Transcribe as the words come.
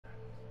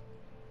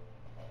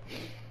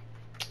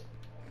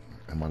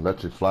My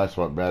electric fly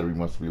spark battery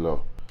must be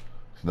low.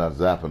 It's not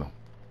zapping them.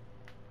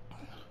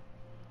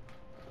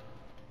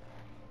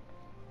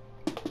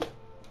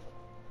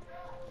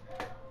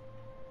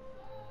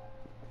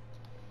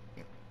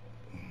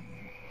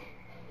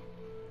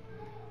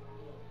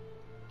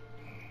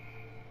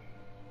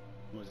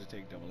 What does it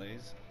take, double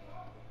A's?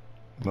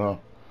 No.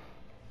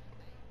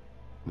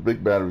 The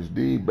big batteries,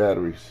 D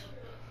batteries.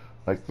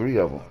 Like 3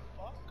 of them.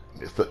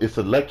 It's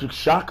electric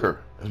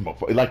shocker.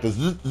 It's like the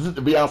zzz, zzz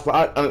to be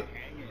outside.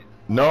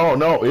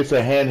 No, it's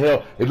a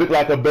handheld. It looked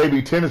like a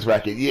baby tennis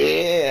racket.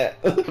 Yeah.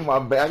 My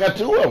bad. I got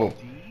 2 of them.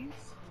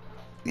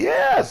 These?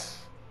 Yes.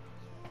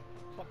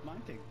 Fuck,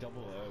 mine take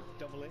double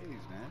A's,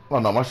 man. Oh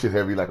no, my shit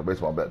heavy like a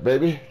baseball bat,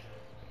 baby.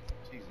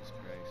 Jesus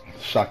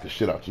Christ. Shock the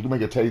shit out you. You can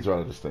make a taser out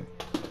of this thing.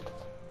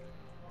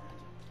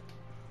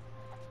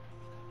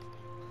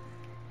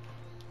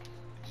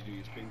 Did you do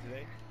your spin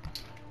today?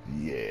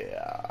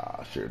 Yeah,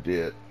 I sure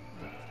did.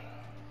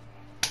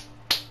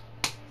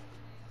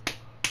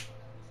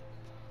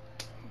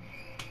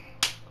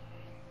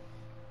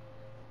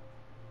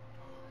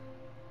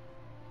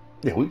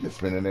 Yeah, we just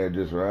been in there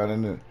just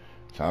riding and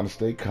trying to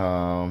stay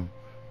calm.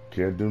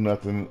 Can't do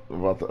nothing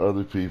about the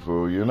other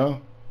people, you know?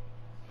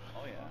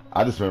 Oh, yeah.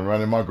 I just been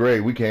running my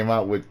grade. We came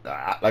out with,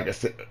 like I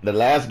said, the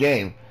last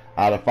game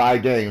out of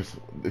 5 games,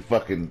 they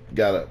fucking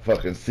got a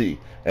fucking C.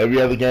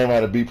 Every other game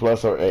had a B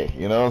plus or A.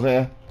 You know what I'm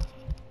saying?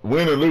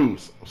 Win or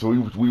lose. So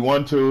we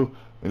won 2,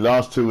 we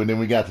lost 2, and then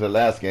we got to the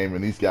last game,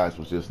 and these guys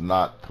was just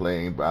not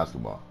playing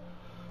basketball.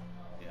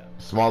 Yeah.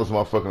 Smallest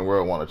motherfucking in the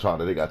world want to try.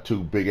 They got 2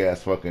 big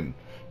ass fucking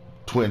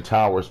twin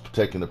towers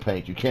protecting the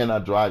paint. You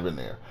cannot drive in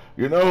there.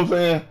 You know what I'm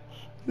saying?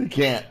 You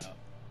can't.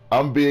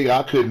 I'm big.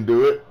 I couldn't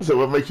do it. So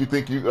what makes you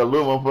think you a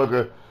little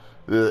motherfucker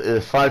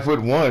is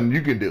 5'1"?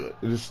 You can do it.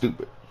 It's just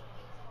stupid.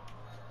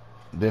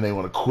 Then they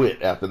want to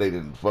quit after they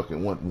didn't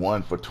fucking went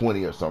 1 for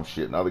 20 or some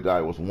shit. Another guy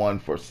was 1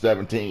 for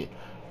 17.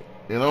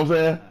 You know what I'm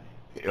saying?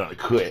 You want to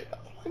quit.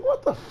 Like,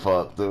 what the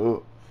fuck,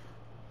 dude?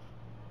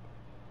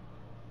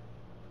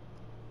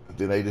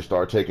 Then they just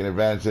start taking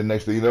advantage, and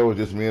next thing you know, it was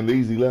just me and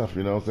Leezy left.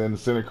 You know what I'm saying? The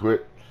center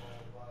quit.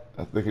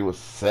 I think it was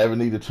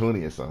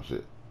 70-20 or some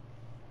shit.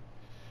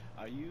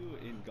 Are you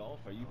in golf?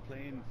 Are you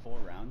playing 4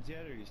 rounds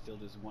yet, or are you still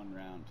just 1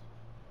 round?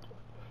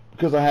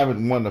 Because I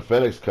haven't won the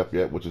FedEx Cup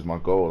yet, which is my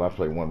goal, I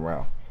play 1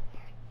 round.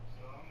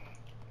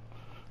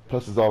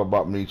 Plus, it's all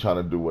about me trying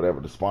to do whatever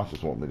the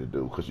sponsors want me to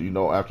do. Because you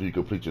know, after you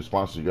complete your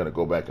sponsor, you got to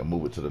go back and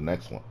move it to the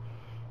next one.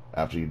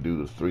 After you do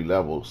the 3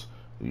 levels,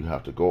 you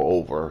have to go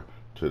over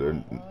to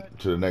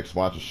the next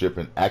sponsorship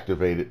and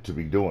activate it to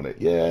be doing it.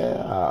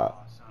 Yeah. Oh,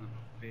 son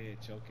of a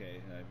bitch.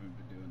 Okay, I haven't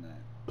been doing that.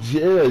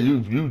 Yeah,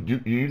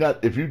 you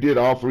not if you did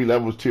all 3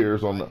 levels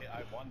tiers on the.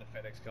 I won the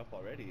FedEx Cup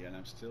already, and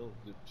I'm still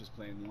just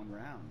playing 1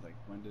 round. Like,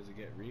 when does it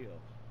get real?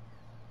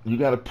 You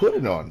got to put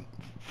it on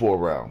 4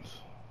 rounds.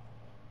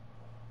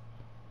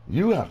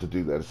 You have to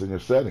do that. It's in your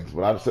settings.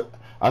 But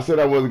I said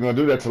I wasn't going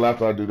to do that till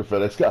after I do the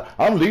FedEx Cup.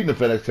 I'm leading the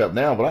FedEx Cup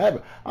now, but I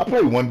haven't. I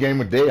play 1 game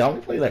a day. I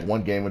only play like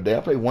 1 game a day. I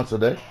play once a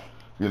day.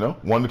 You know,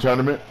 won the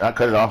tournament. I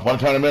cut it off. Won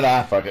the tournament.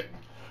 Fuck it.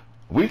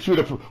 We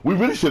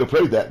really should have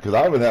played that because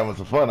I've been having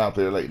some fun out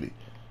there lately.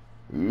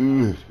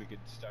 We could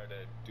start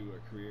to do a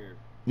career.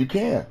 You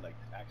can. Like,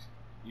 actually,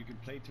 you can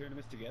play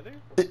tournaments together.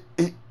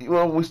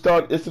 Well, we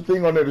start. It's a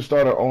thing on there to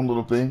start our own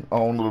little thing,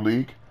 our own little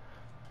league.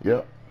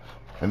 Yep.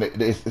 And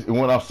it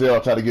went off sale. I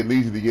tried to get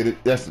Leezy to get it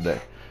yesterday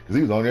because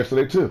he was on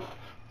yesterday too.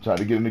 Tried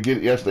to get him to get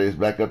it yesterday. It's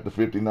back up to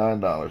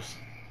 $59.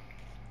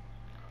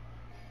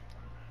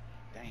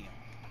 Damn.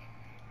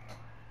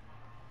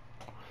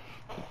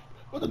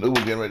 But the new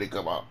one getting ready to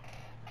come out.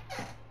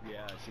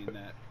 Yeah, I've seen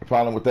that. The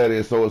problem with that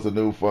is so is the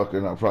new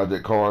fucking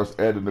Project Cars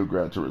and the new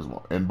Gran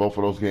Turismo, and both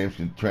of those games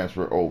can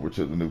transfer over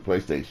to the new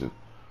PlayStation.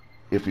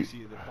 If you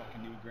see the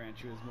fucking new Gran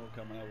Turismo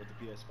coming out with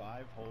the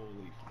PS5,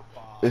 holy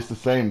fuck! It's the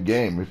same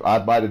game. If I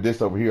buy the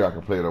disc over here, I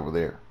can play it over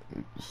there.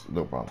 It's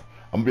no problem.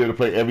 I'm gonna be able to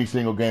play every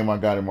single game I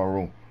got in my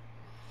room.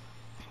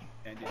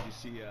 And did you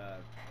see?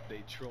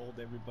 They trolled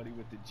everybody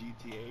with the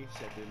GTA.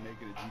 Said they're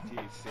making a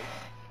GTA 6,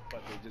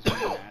 but they just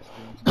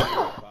remastering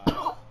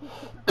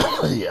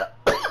GTA 5. Yeah.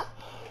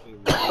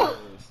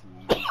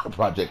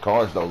 Project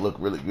Cars though look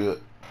really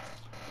good.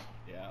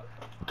 Yeah.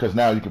 Because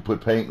now you can put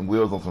paint and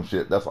wheels on some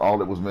shit. That's all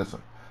that was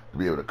missing. To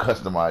be able to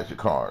customize your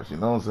cars. You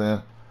know what I'm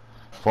saying?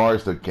 As far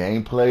as the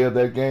gameplay of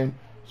that game,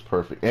 it's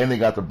perfect. And they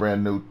got the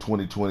brand new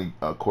 2020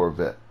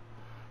 Corvette.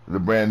 The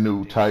brand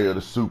new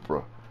Toyota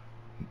Supra.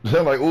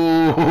 They're like,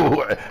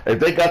 ooh, if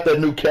they got that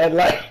new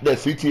Cadillac, that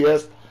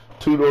CTS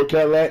 2-door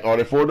Cadillac, or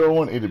the 4-door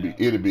one, it'd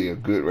be a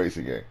good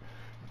racing game.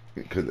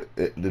 Because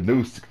the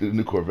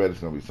new Corvette is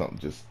gonna be something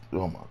just,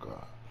 oh my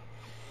god.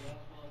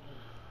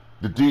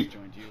 The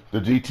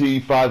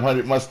GT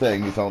 500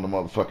 Mustang is on the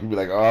motherfucker. You be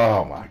like,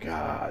 oh my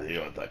god. You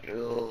know, like,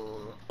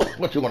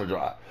 what you want to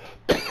drive?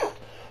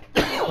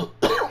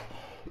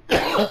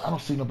 I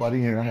don't see nobody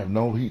here. I have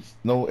no heat,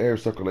 no air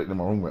circulating in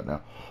my room right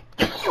now.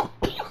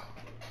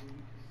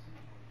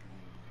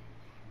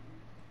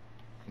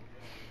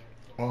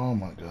 Oh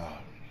my god.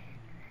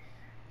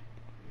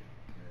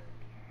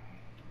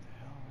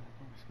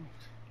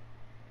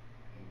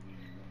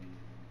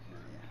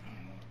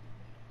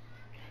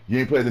 You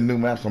ain't played the new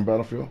maps on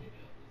Battlefield?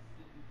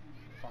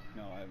 Fuck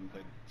no, I haven't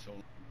played so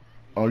long.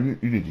 Oh, you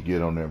need to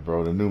get on there,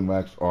 bro. The new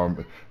maps are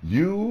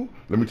you.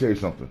 Let me tell you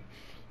something.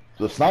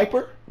 The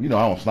sniper, you know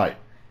I don't snipe.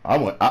 I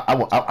went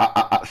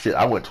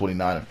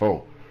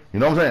 29-4. You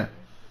know what I'm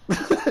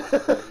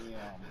saying?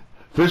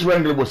 Fish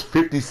Wrangler was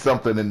 50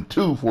 something and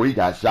 2 before he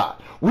got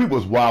shot. We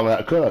was wild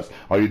out cuz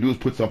all you do is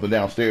put something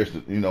downstairs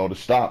to, to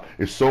stop.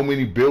 There's so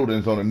many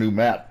buildings on a new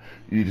map.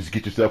 You just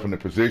get yourself in a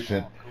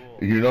position. Oh,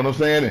 cool. You know what I'm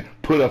saying? And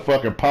put a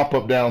fucking pop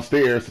up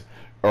downstairs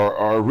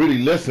or really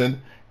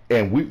listen.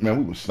 And we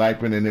was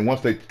sniping. And then once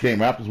they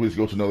came after us, we just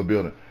go to another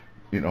building.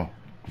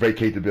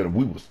 Vacate the building.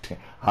 We was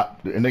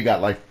and they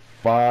got like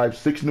 5,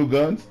 6 new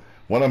guns.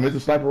 One of them is a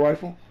sniper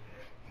rifle.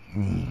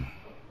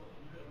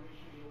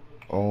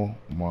 Oh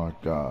my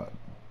god.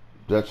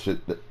 That shit,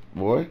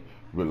 boy,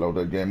 reload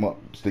that game up.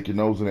 Stick your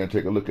nose in there and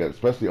take a look at it,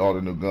 especially all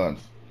the new guns.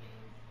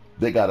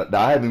 They got it.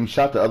 I haven't even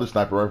shot the other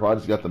sniper rifle. I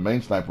just got the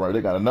main sniper rifle.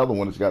 They got another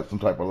one that's got some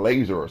type of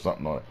laser or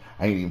something on it.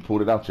 I ain't even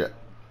pulled it out yet.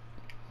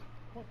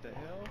 What the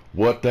hell?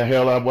 What the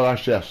hell? What I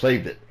should have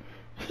saved it.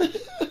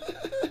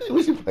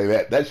 We should play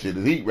that. That shit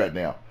is heat right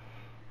now.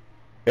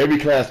 Every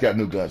class got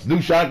new guns.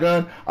 New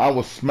shotgun. I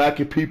was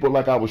smacking people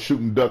like I was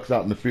shooting ducks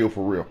out in the field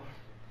for real.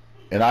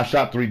 And I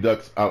shot 3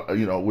 ducks out,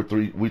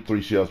 with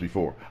three shells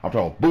before. I'm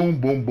talking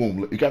boom, boom,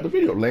 boom. You got the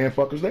video, laying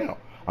fuckers down.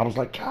 I was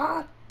like,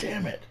 God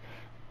damn it.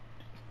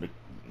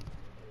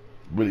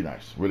 Really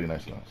nice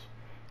guns.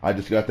 I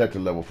just got that to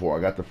level 4. I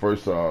got the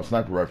first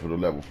sniper rifle to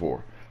level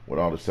 4 with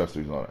all the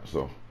accessories on it.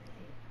 So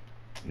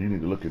you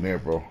need to look in there,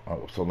 bro.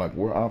 So like,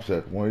 where Ops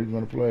at? When are you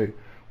gonna play?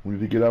 We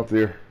need to get out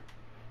there.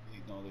 You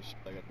know this shit,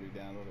 I got to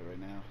re-download it right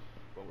now.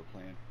 What we're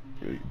playing.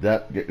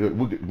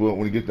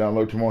 When it gets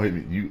downloaded tomorrow, hit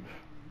me.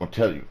 I'll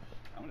tell you.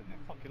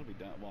 It'll be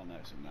done. Well, no,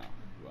 so now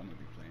I'm gonna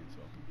be playing.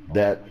 So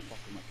that. My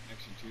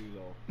connection too,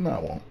 though. No, I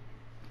won't.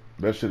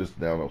 That shit is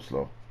download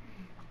slow.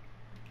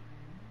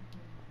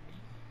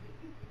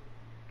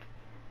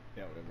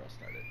 Yeah, whatever. I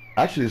started.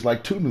 Actually, it's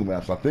like 2 new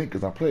maps, I think,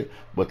 because I played.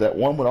 But that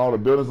one with all the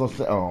buildings on.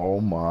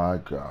 Oh my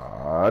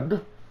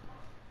god.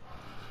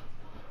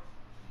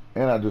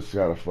 And I just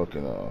got a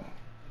fucking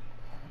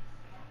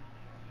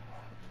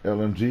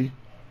LMG.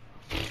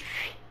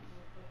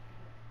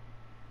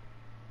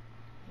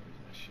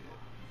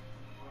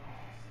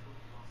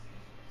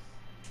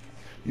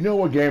 You know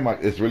what game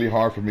it's really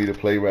hard for me to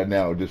play right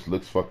now? It just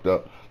looks fucked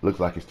up. Looks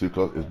like it's too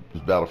close.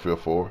 It's Battlefield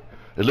 4.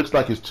 It looks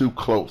like it's too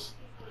close.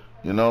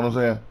 You know what I'm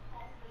saying?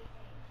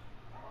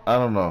 I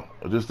don't know.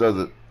 It just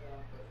doesn't.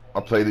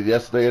 I played it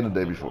yesterday and the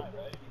day before.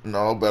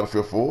 No,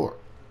 Battlefield 4.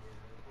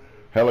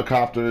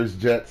 Helicopters,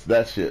 jets,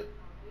 that shit.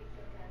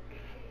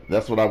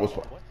 That's what I was.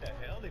 What the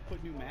hell? They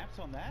put new maps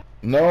on that?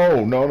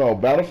 No.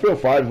 Battlefield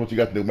 5 is what you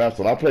got the new maps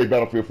on. I played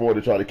Battlefield 4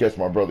 to try to catch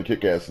my brother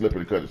kick-ass slipping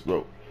and cut his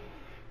throat.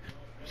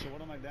 So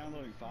what am I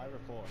downloading, 5 or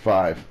 4?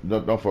 5.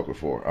 Don't fuck with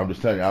 4. I'm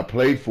just telling you, I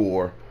played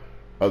 4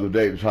 other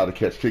day to try to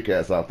catch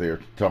kick-ass out there,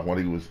 talking when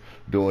he was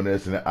doing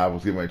this, and I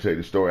was getting ready to tell you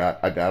the story.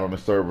 I got on the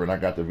server and I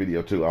got the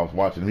video too. I was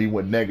watching him. He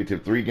went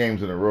negative 3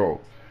 games in a row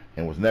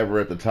and was never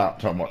at the top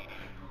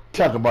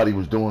talking about he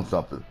was doing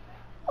something.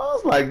 I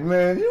was like,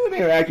 man, you in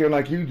here acting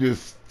like you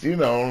just, you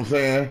know what I'm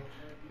saying?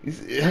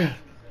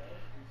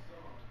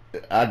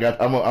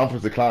 I'm for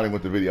declining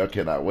with the video. I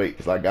cannot wait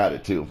because I got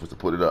it too. I'm supposed to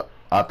put it up.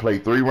 I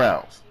played 3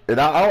 rounds. And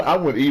I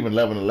went even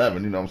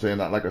 11-11, you know what I'm saying?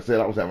 Like I said,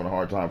 I was having a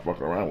hard time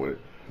fucking around with it.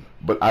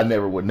 But I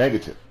never went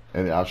negative.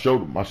 And I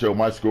showed him. I showed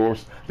my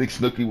scores. I think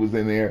Snooki was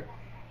in there.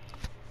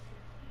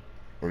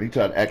 When he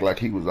tried to act like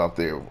he was out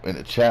there in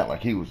the chat,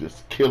 like he was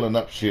just killing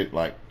up shit,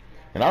 like,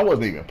 and I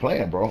wasn't even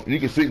playing, bro. You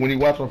can see when you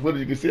watch my footage,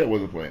 you can see I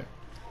wasn't playing.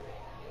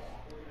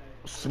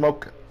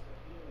 Smoking.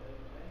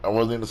 I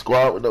wasn't in the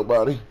squad with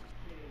nobody.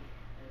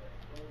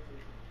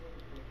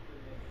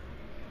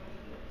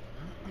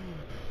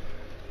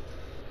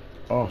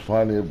 Oh,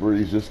 finally a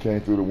breeze just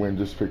came through the wind,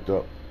 just picked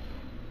up.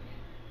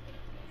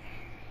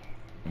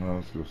 Now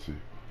let's go see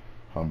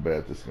how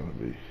bad this is gonna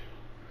be.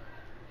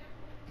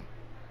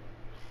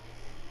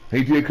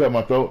 He did cut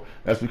my throat.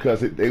 That's because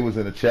they was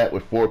in a chat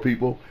with 4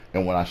 people,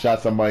 and when I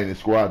shot somebody in the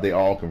squad, they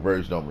all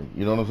converged on me.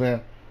 You know what I'm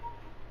saying?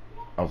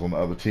 I was on the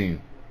other team.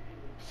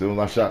 As soon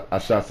as I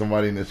shot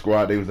somebody in the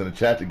squad, they was in a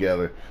chat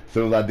together. As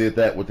soon as I did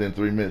that, within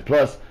 3 minutes.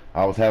 Plus,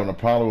 I was having a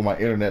problem with my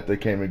internet. They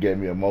came and gave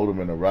me a modem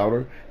and a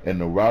router, and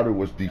the router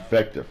was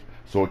defective.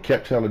 So it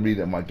kept telling me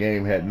that my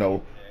game had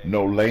no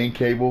lane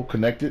cable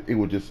connected. It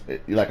was just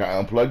like I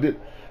unplugged it.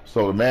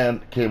 So the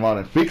man came on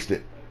and fixed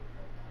it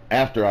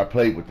after I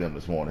played with them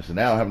this morning. So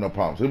now I have no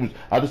problems.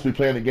 I'll just be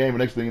playing the game, and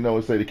next thing you know,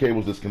 it say the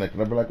cable's disconnected.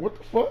 I'll be like, what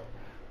the fuck?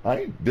 I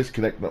ain't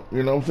disconnecting them.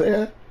 You know what I'm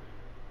saying?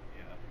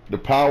 Yeah. The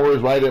power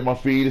is right at my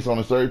feet. It's on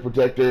a surge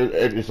protector.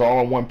 It's all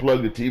on one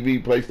plug. The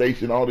TV,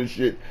 PlayStation, all this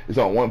shit, it's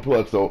on one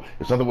plug. So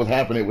if something was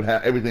happening,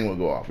 everything would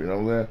go off. You know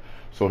what I'm saying?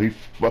 So he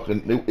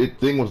fucking,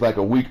 thing was like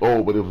a week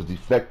old, but it was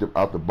defective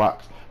out the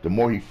box. The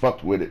more he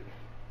fucked with it,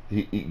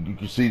 you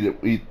could see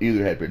that it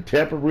either had been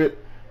tampered with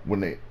when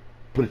they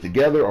put it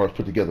together, or it's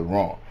put together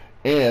wrong.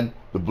 And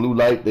the blue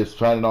light that's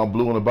shining on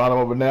blue on the bottom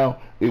of it now,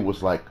 it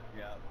was like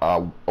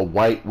a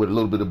white with a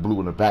little bit of blue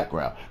in the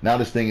background. Now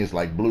this thing is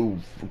like blue.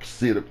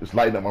 See it, it's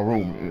lighting up my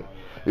room. Oh yeah.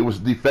 It was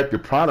a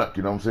defective product,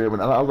 you know what I'm saying?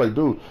 And I was like,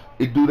 dude,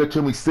 it do that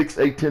to me 6,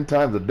 8, 10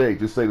 times a day.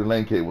 Just say the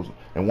lane cables,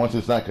 and once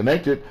it's not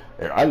connected,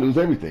 I lose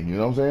everything. You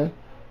know what I'm saying?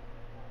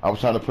 I was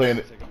trying to Give play me in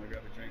one it. second. I'm gonna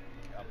grab a drink.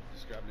 I'm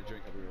just grabbing a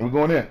drink. I'll be right We're back.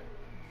 going in.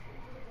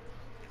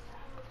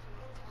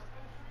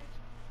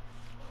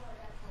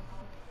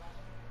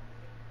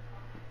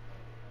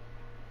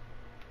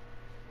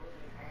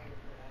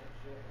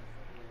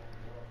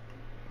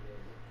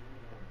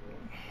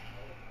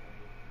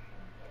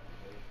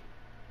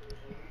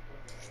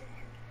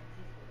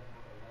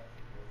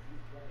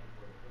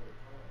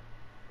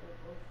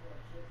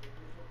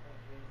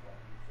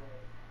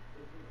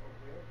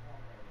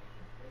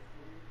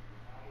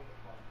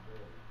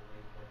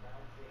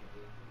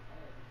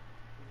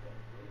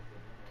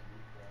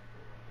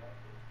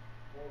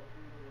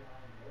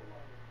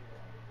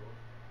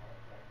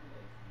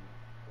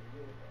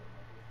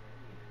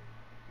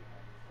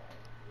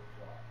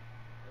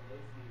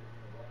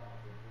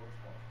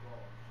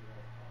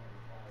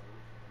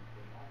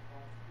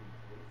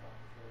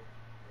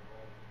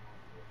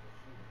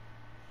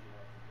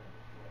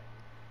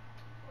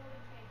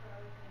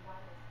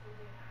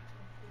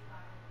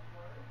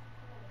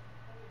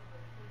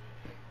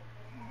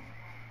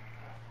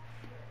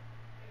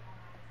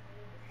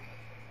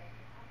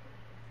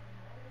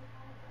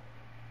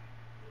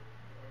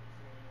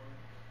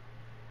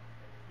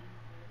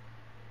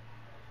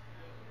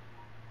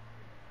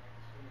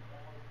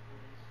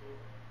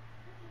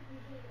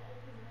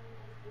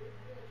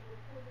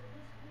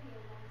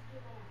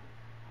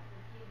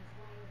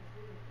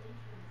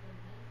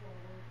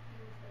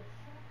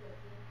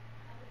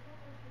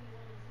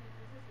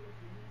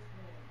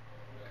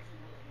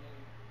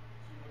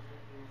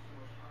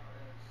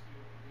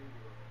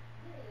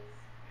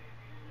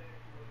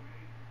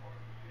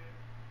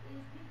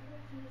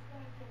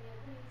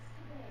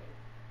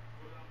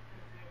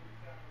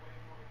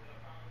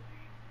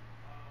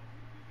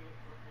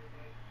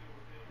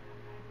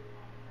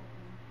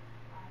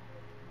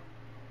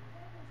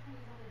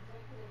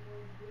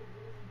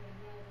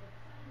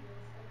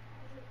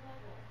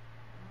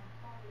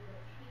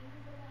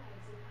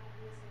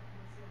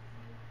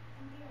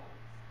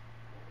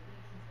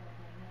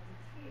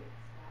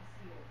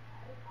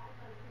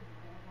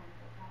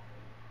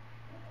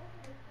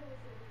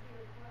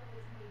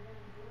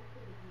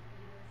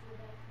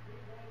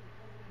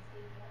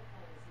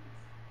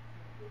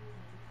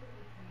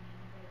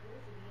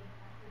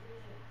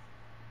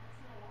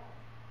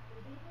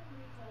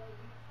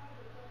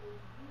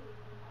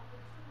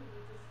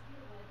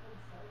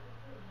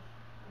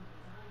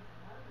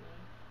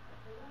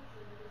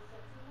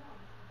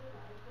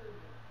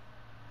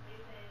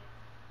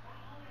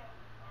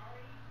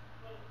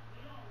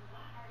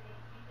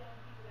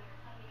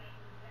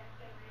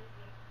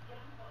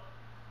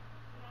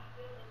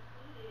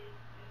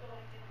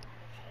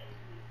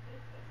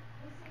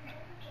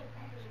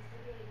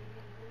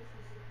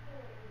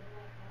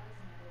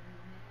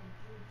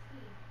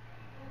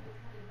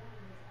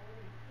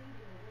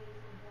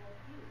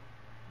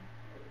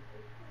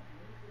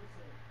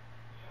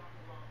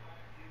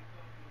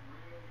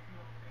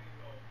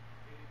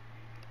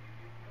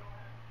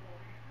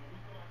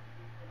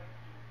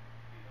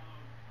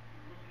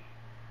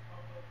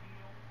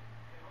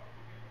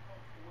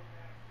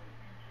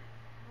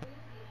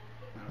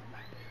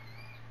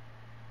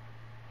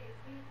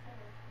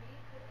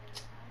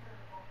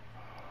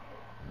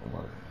 All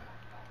right.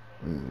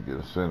 We need to get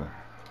a center.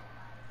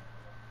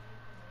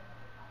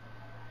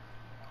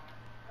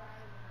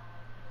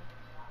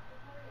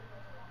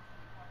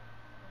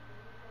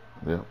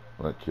 Yep,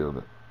 that killed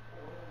it.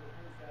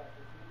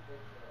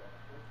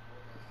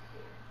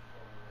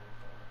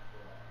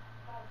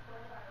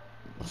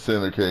 The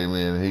center came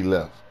in and he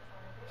left.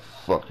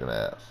 Fucking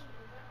ass.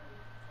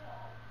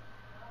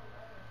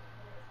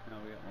 Now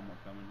we got one more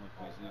coming.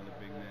 Hopefully it's another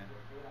big man.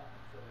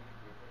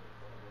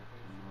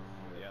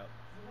 Come on. Yep.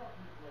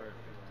 Perfect.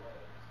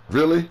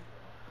 Really?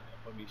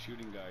 Put me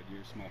shooting guard.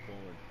 You're small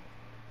forward.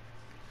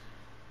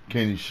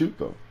 Can you shoot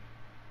though?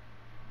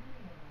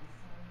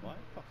 What?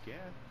 Fuck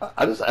yeah.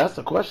 I just asked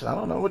a question. I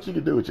don't know what you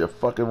can do with your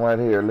fucking white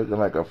hair looking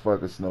like a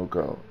fucking snow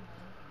cone.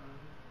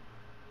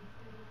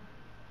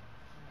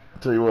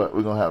 Tell you what,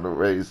 we're gonna have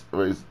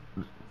to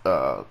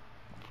uh,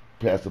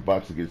 pass the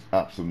box to get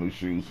Op some new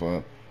shoes for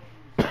him.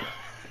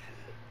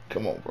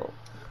 Come on, bro.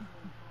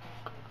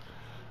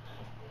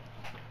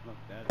 Look,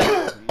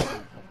 that's a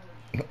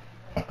clean.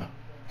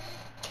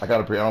 I got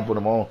a pair. I don't put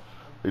them on.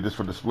 They're just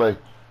for display.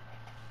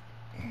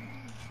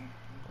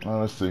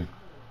 Let's see.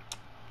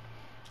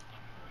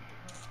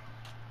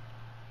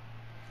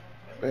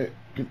 Hey,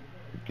 can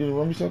you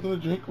run me something to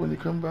drink when you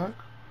come back?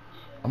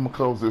 I'm gonna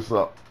close this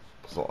up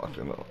so I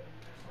can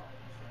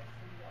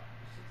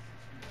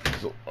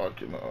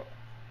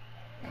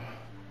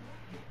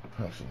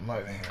have some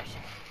light in here.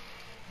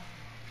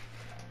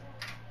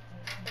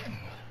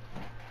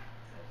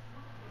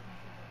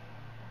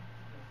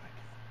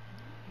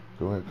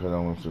 Go ahead, cut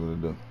on. Let's see what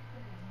it do.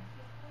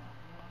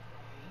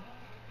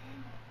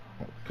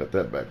 Cut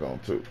that back on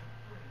too.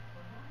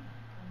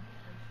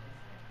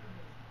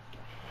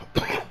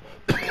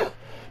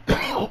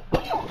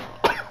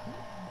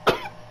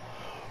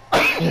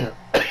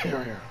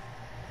 Here.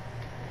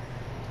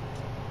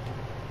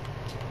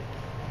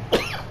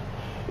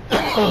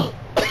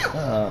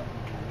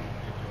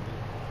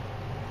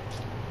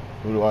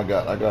 Who do I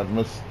got? I got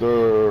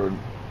Mr.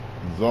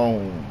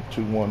 Zone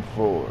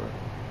 214.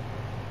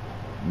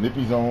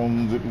 Nippy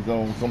Zone, Zippy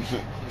Zone, some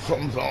shit,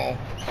 something zone.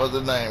 What's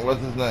his name?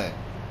 What's his name?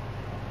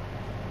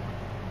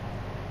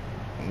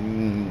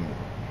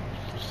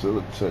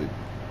 Facilitate.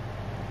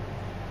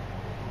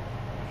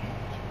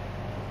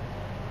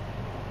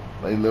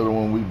 They little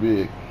when we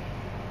big.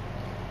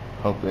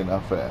 Hope they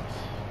not fast.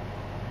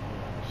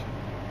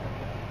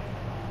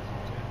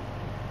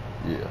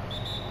 Yeah.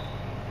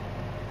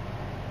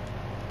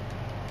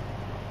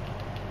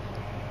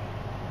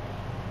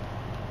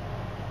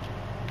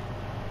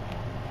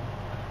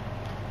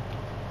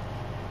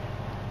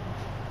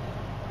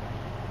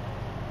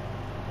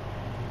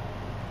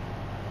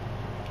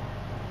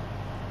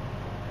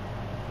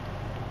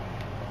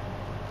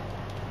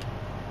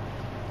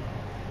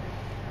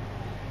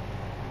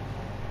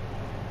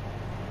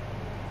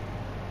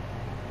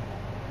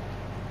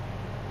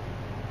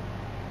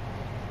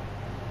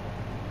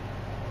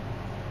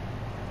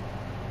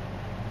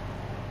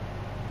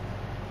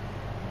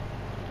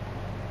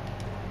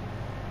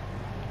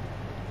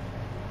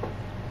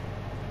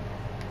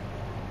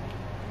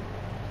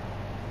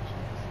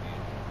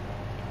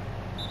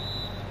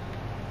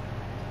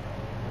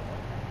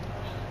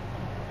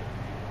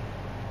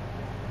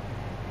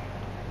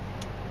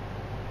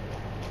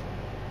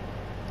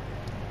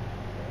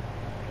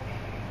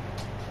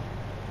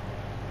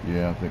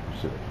 Yeah, I think we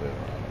should have played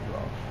around the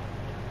golf.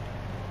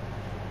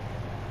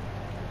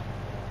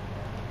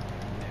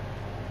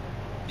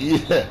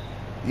 Yeah,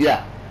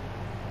 yeah.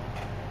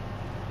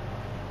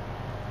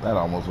 That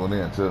almost went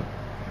in too.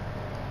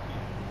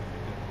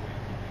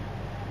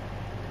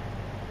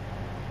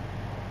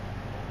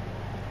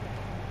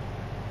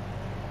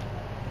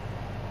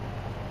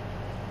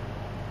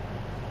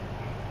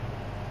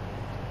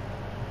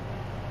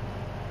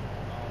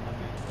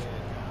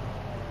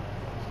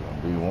 It's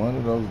gonna be one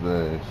of those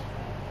days.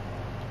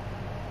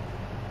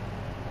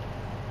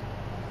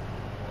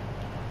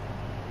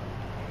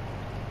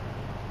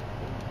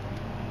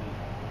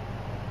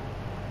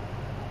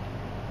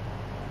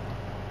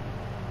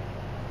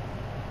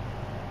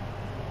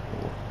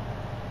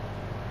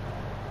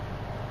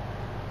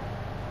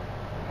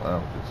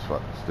 Well, this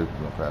fucking stupid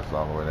gonna pass it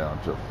all the way down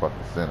to the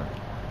fucking center.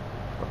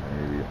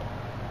 Fucking idiot.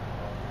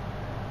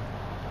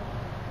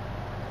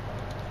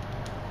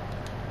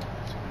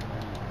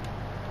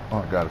 Oh,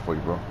 I got it for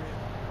you, bro.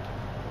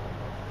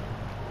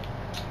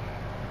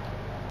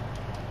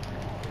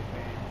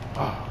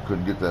 Oh,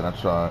 couldn't get that. I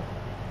tried.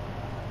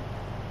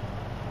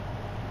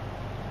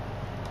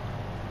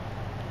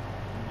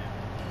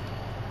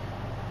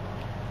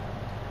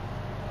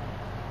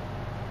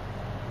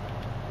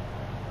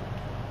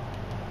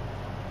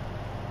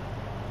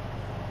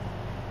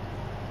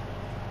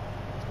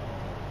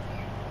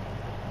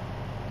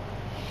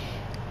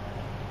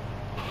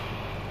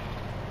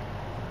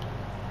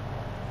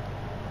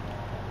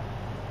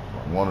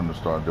 I want them to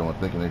start doing,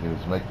 thinking they can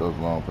just make those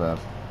long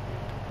passes.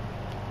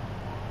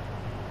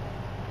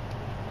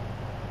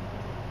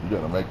 You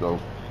gotta make those.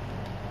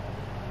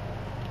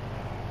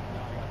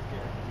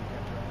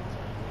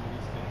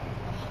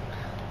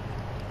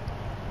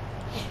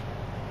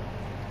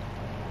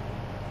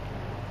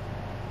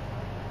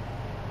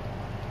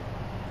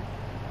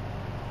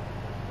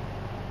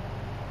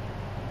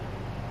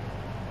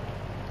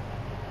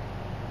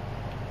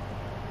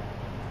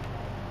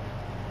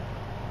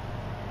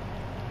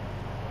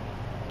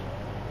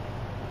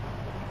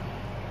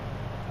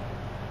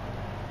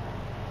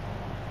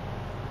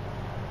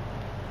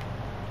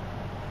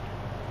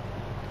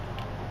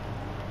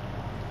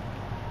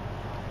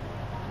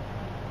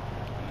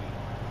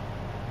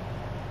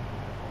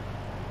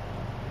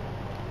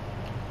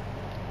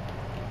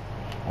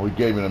 We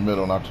gave in the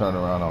middle and I turned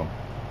around on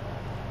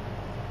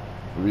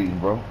reading,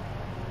 bro.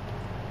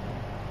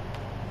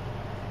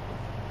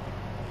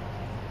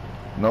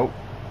 Nope.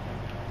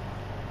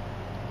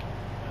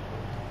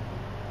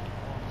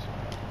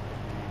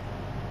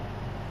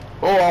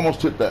 Oh, I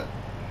almost hit that.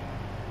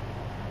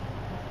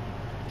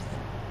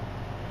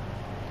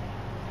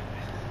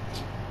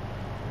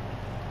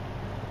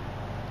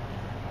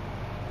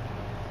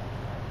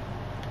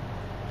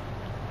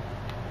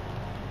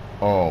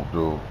 Oh,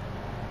 dude.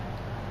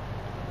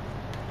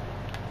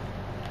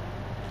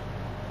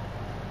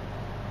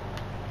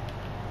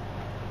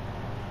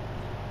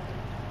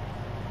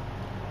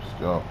 Let's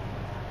go.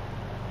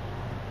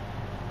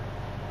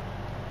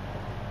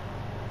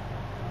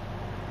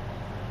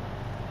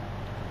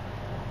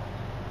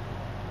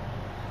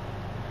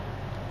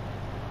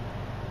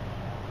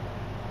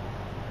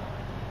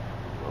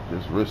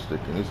 This wrist stick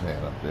in his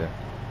hand up there.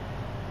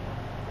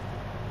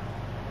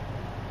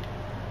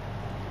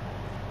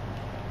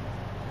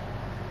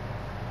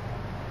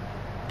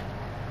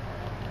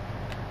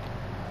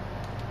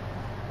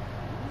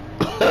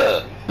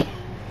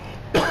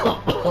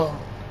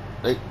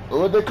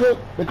 what they cook?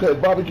 They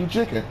cook barbecue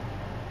chicken.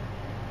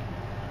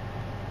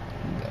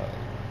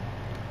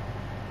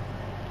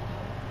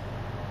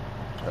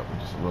 Help me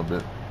just a little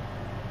bit.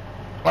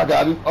 I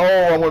got him. Oh,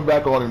 I went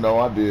back on him though.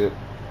 I did.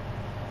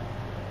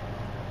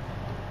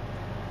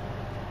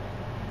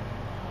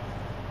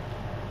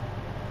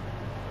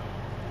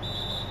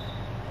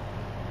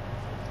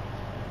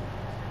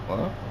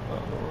 Well,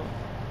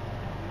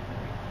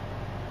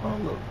 oh,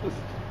 look, this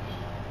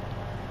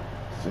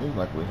seems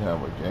like we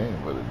have a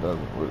game, but it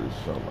doesn't really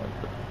show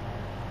like that.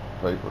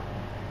 Paper.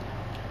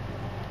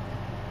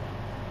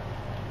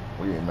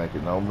 We ain't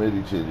making no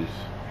middy titties.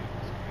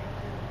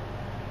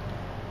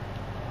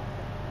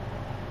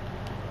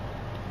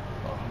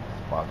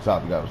 Box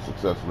out. You got to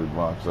successfully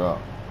box out.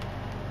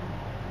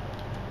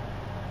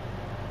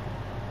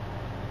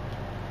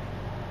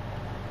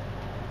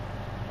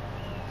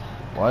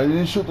 Why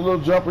didn't he shoot the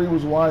little jumper? He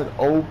was wide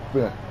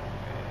open.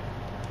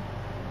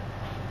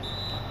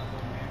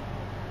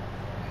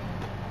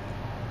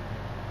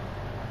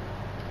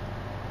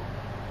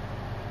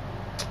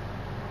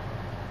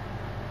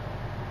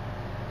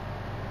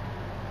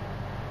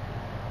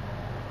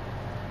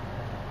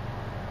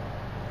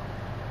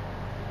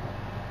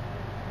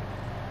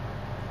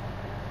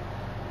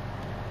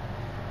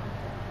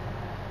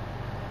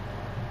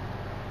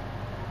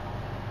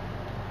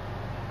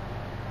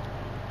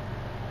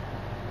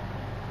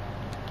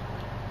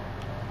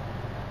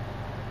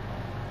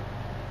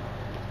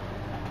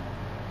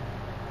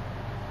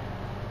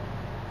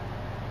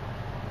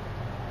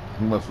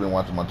 He must have been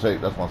watching my tape.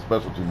 That's my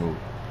specialty move.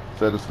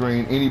 Set the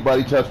screen.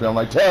 Anybody touch me, I'm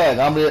like, tag.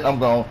 I'm it. I'm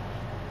gone.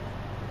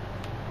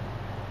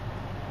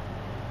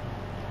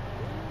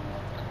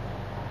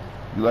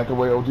 You like the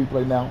way OG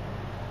play now?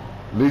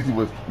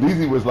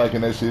 Leezy was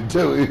liking that shit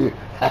too.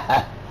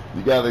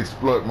 You gotta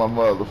exploit my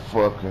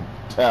motherfucking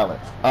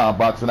talents. I'm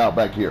boxing out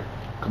back here.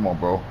 Come on,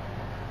 bro.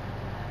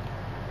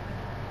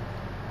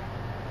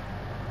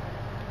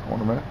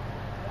 Come on, man.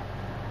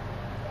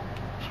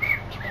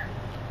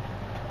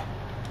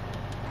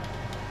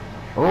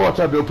 Oh, I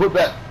tried to do a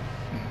putback.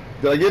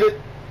 Did I get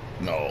it?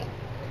 No.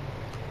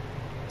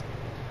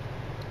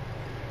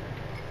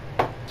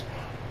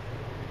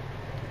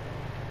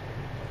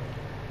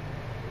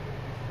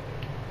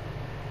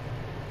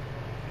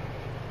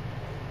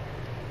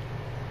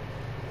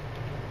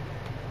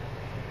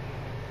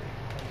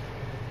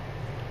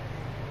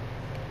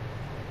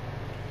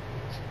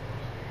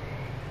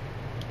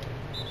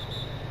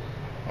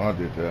 I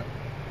did that.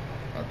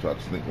 I tried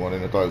to sneak one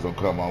in. I thought it was gonna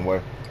come my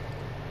way.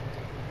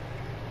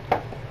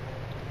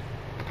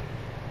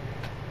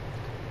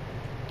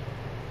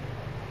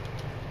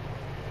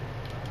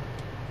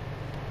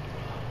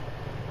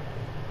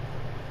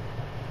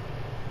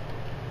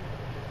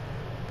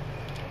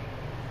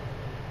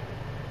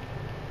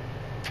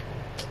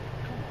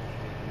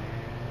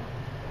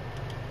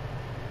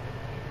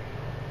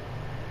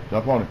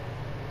 Jump on it.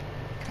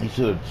 He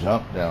should have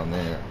jumped down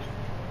there.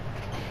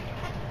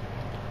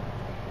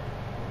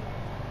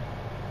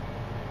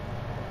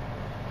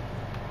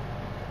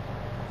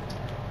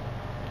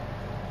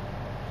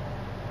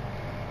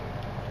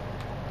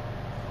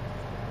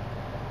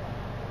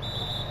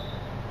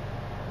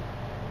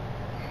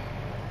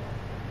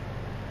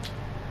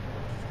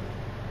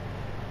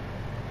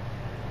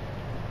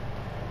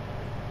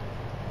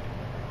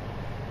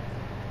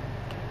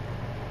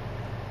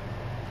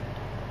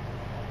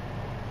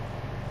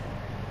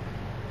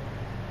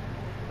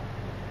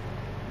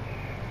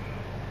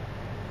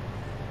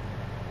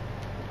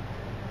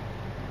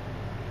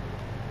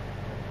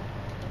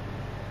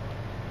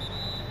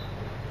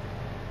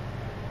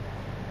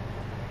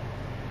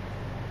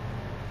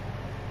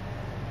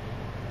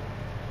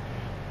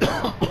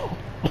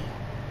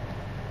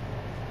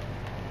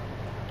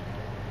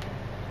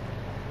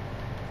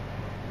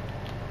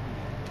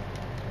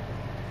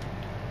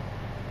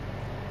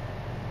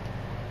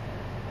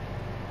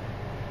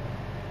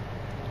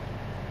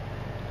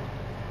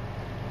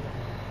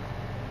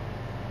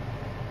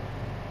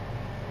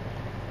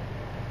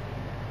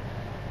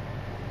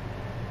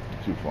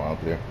 Too far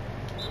out there.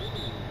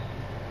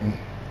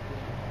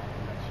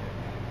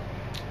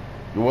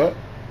 You what?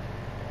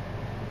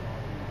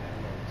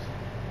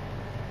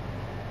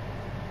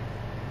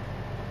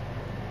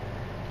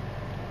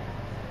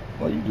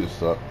 Well, you just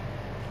suck.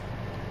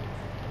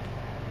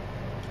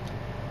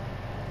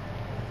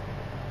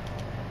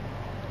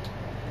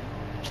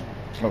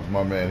 That's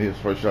my man. His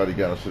first shot he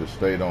got, I should have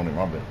stayed on him.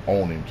 I've been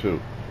on him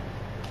too.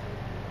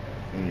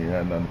 And he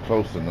had nothing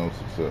close to no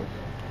success.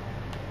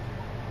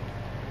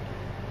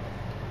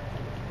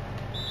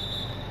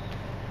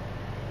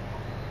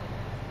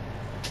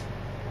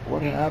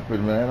 What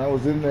happened, man? I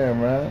was in there,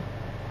 man.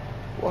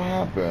 What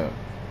happened?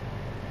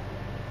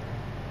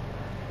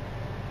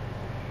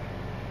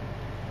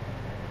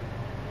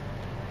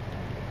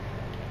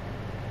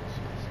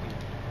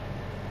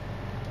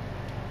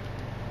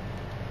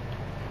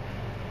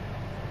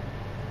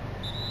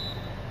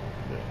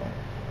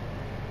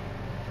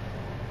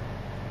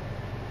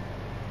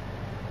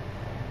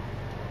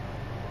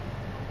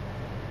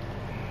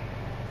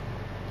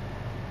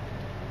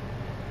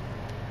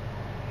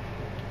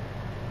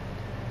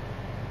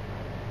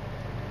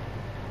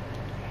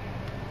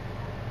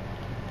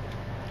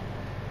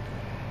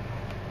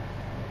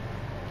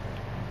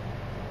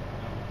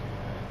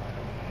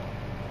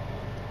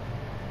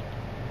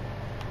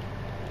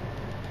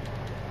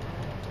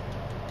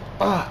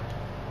 Ah.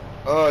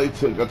 Oh, he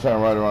took. I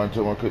turned right around and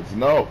took my cookies.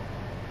 No.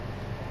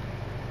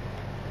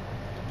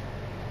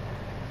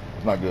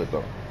 It's not good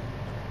though.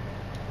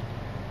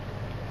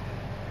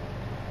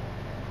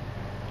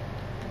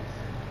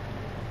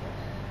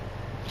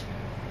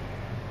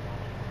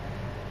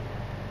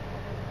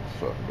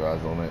 Fuck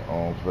guys on their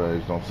own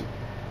page. Don't see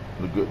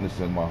the goodness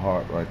in my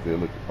heart right there.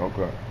 Look.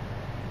 Okay.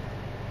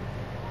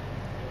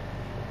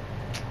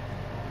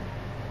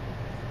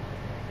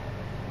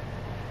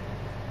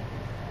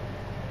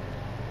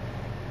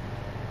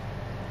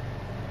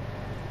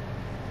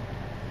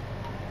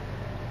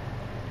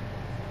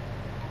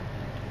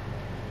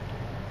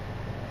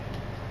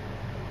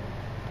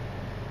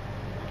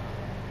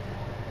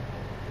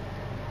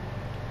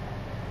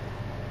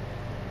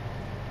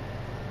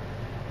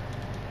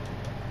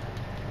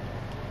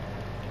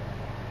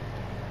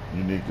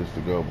 You need this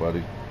to go,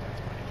 buddy.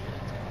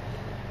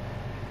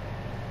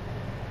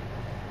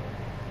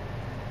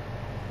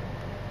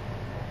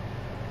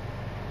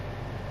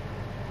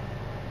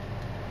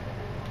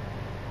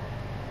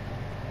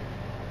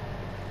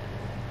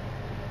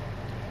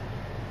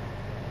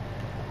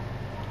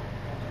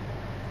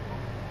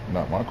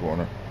 Not my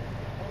corner.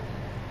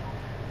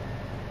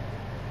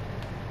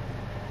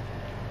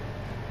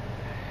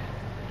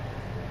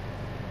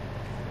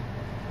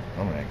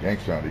 Oh man,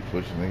 gangster out, he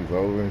pushing niggas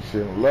over and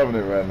shit. I'm loving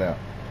it right now.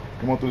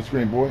 Come on through the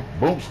screen, boy.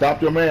 Boom,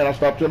 stop your man. I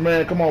stopped your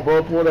man. Come on,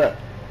 bro, pull that.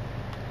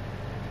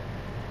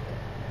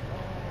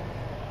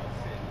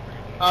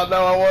 I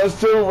know I was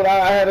too, but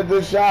I had a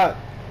good shot.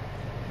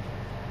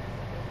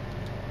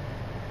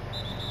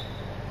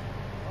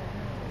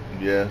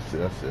 Yes,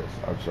 yes, yes.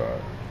 I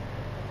tried.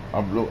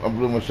 I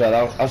blew my shot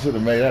out. I should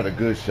have made that a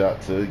good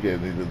shot too. He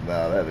gave me this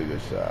now. That a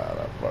good shot.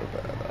 I fucked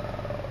that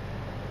up.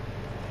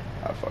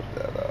 I fucked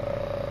that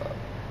up.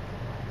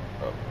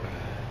 Oh.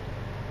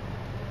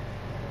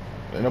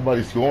 Ain't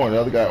nobody scoring.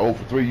 The other guy 0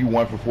 for 3. You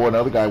 1 for 4. The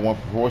other guy 1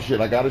 for 4.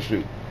 Shit, I gotta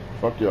shoot.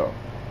 Fuck y'all.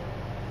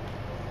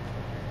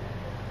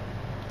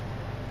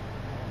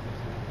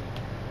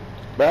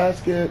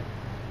 Basket.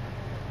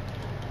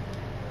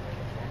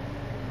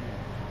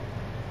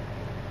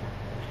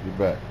 Get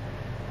back.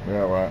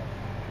 Yeah, all right.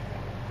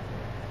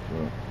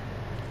 Good.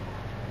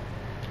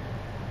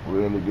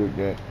 Really good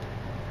game.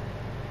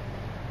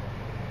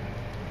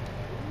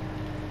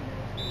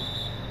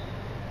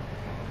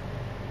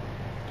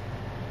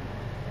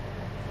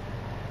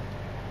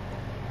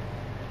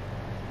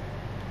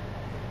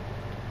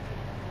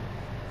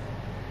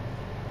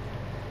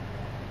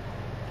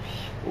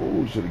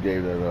 Ooh, should have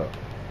gave that up.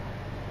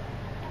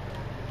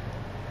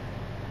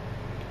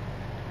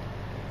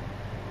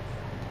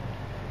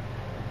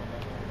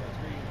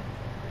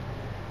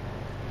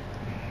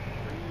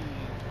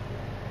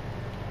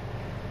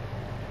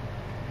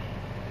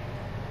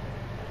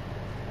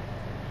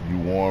 You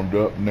warmed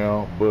up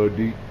now,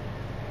 buddy.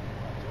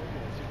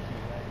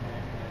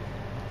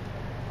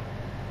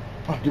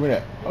 Oh, give me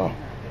that. Oh.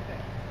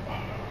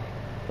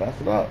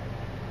 Pass it up.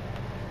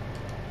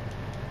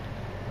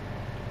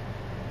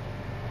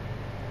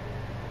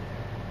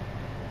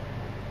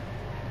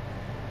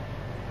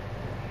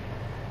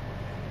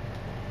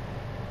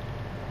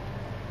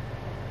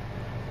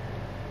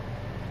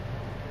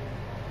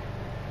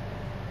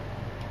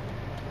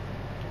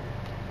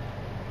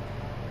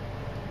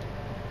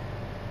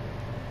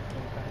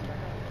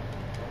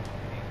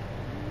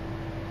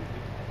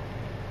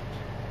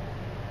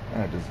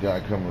 I had this guy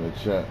come in the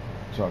chat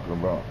talking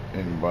about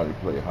anybody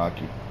play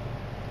hockey.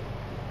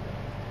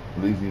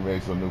 At least he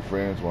made some new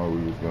friends while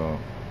we was gone.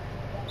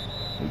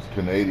 He's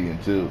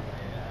Canadian too.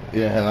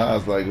 Yeah, and I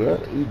was like,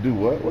 what? You do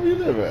what? Where you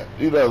live at?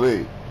 You know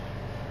me.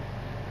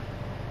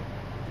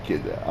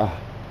 Kid that. I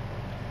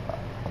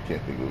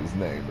can't think of his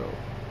name though.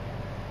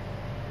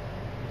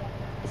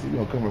 So you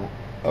gonna come in,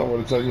 I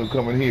want to tell you gonna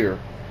come in here.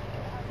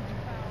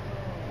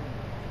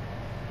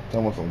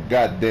 Talking about some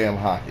goddamn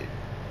hockey.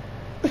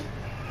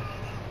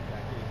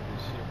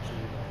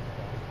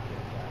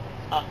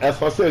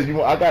 That's what I said.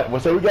 You, I got. Well,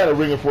 so we got a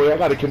ringer for you. I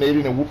got a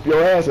Canadian and whoop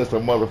your ass at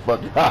some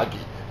motherfucking hockey.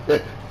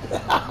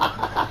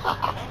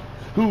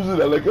 Who's in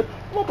that? Like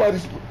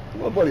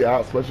my buddy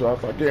out special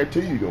ops. I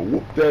guarantee you gonna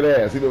whoop that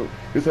ass. You know,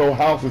 his whole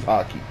house is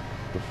hockey.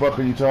 The fuck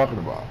are you talking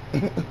about?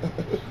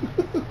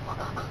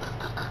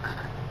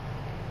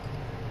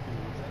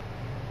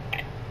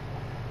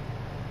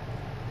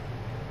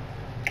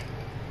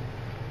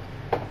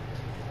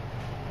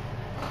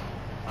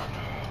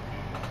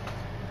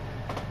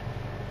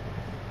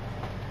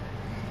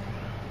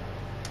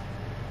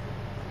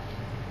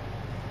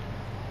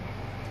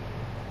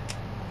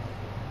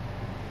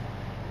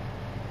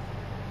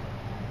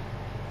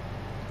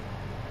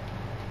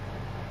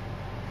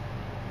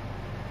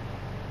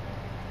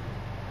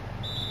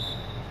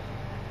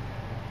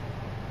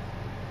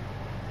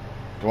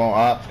 Come on,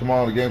 Ops. Come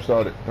on, the game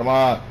started. Come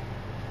on.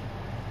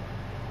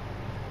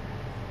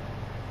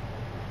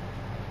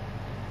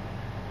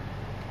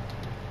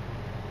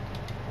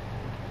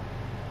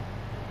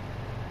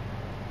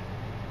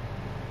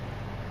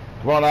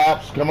 Come on,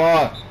 Ops. Come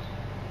on.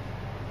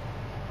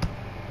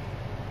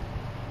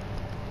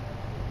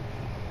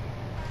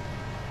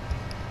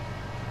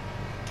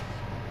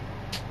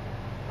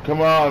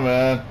 Come on,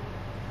 man.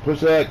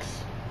 Push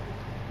X.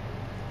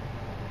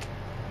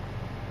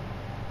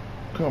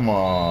 Come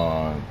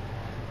on.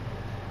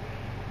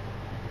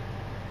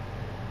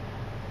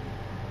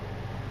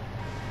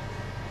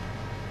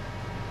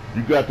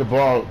 You got the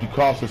ball. You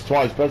cost us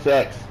twice. Press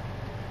X.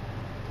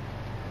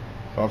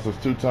 Cost us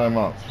 2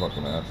 timeouts,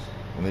 fucking ass.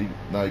 And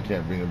now you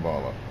can't bring the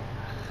ball up.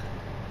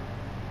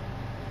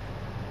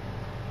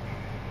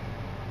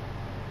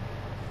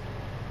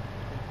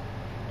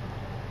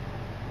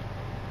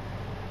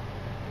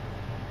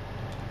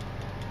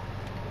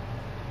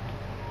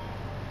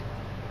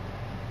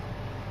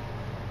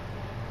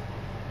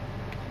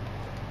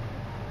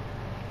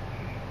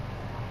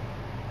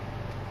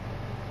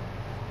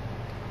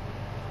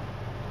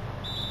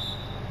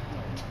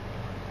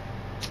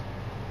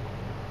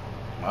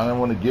 I didn't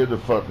want to give the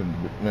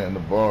fucking man the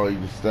ball. He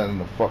just standing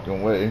in the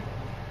fucking way.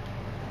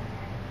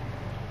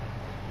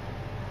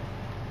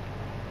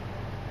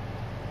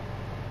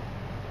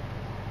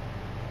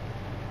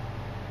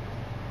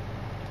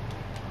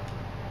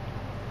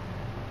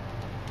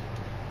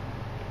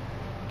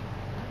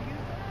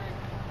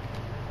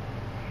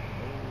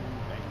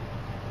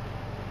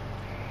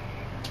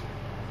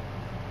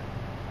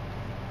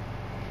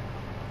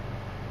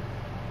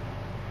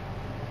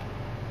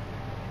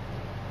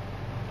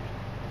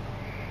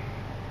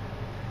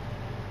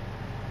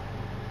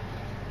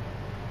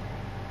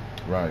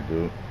 Right,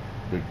 dude.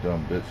 Big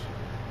dumb bitch.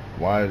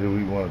 Why do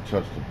we want to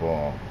touch the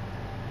ball?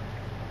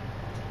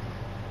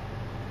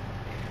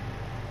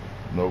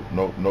 Nope,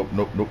 nope, nope,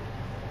 nope, nope.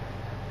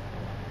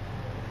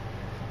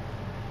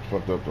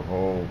 Fucked up the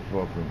whole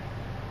fucking...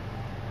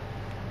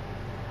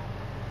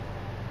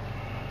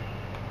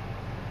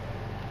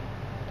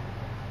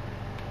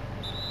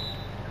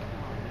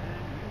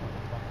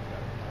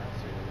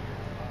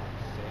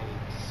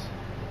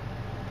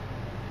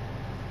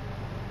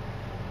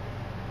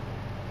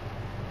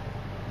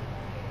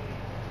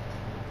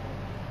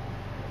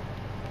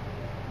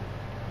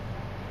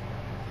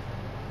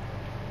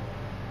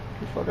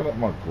 You're fucking up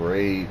my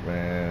grade,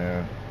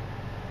 man.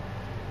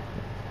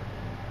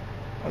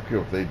 I don't care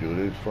what they do.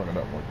 They're just fucking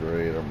up my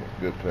grade. I'm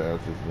a good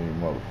passes and you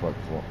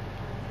motherfuckers want.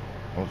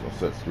 I was gonna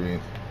set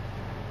screens.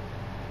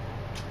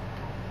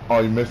 Oh,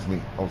 you missed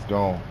me. I was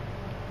gone.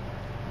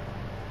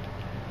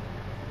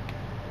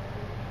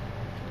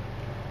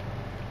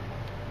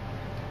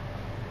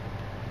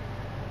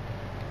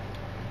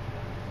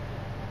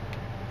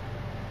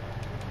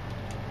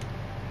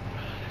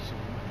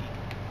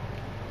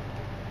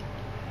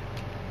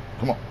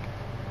 Come on.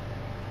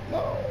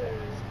 No.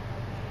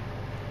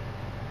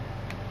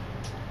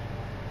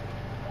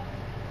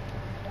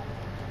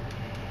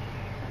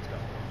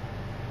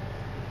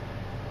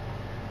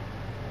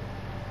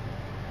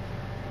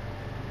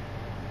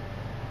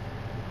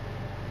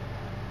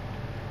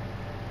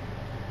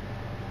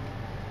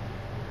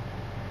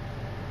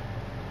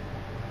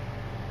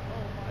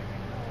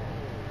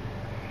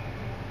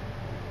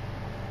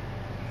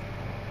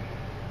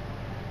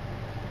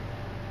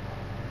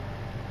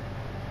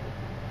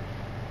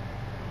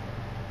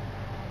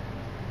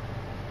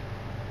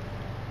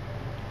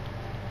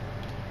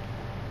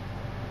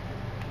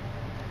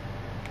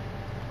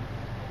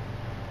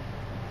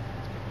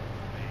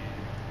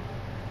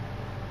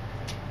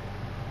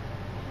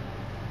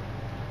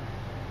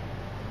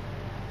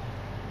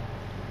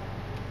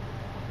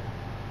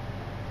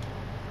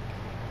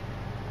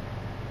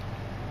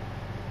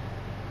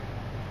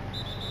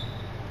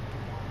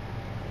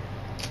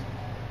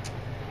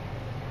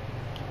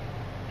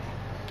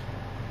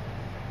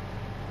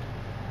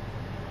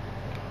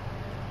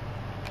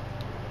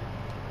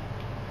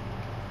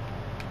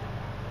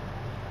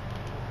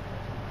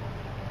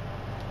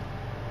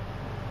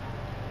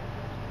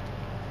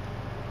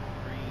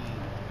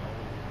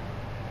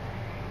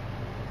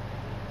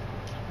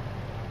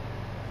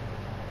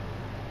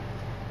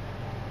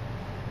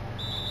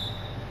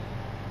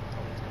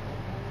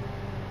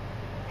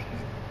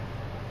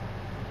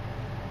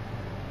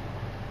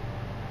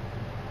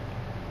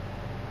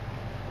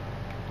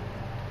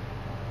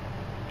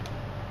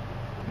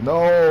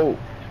 No.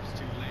 It's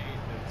too late.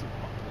 It's too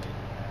fucking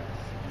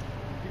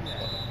late to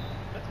pass.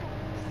 Let's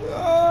go.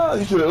 Ah,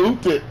 you should have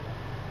ooped it. Oh,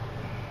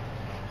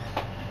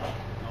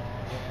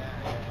 yeah.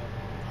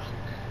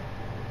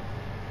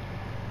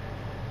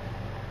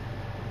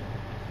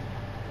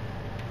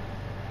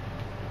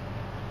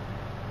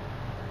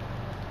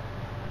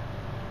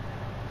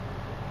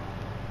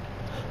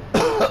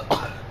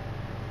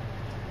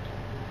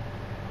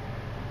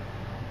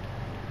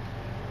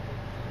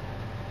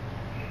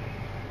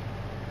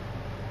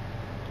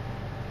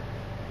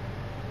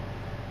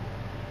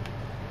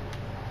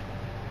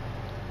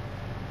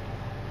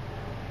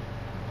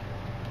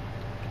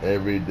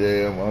 Every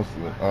day I'm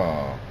hustling.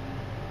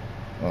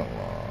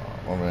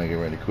 My man get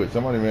ready to quit.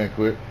 Somebody man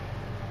quit.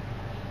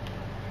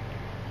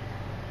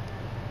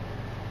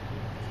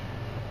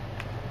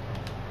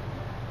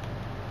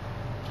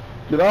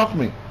 Get off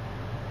me.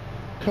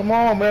 Come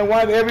on, man.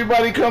 Why did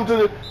everybody come to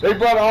the... They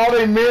brought all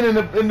their men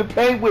in the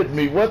paint with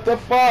me. What the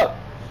fuck?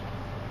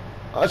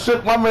 I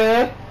shook my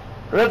man.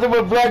 Nothing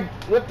but black.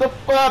 What the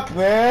fuck,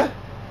 man?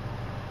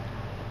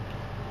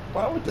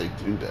 Why would they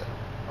do that?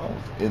 I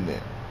was in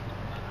there.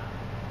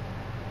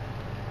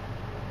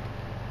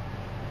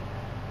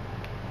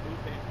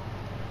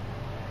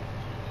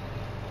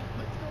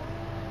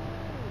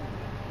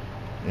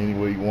 Any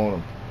way you want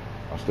them.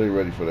 I'll stay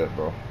ready for that,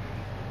 bro.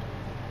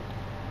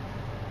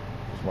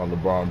 It's my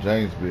LeBron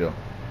James bill.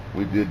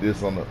 We did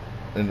this in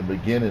the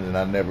beginning, and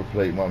I never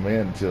played my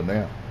man until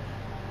now.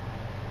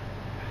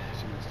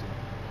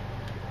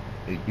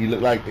 He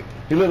looked like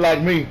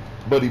me,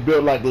 but he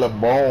built like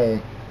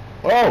LeBron.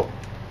 Oh,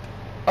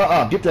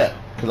 get that,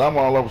 cause I'm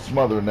all over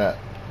smothering that.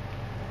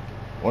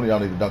 One of y'all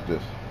need to dunk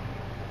this.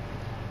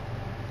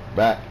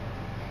 Back.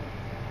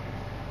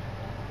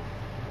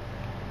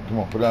 Come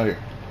on, put it out here.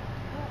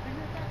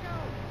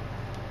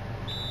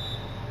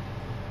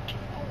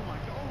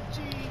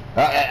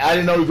 I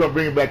didn't know he was gonna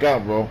bring it back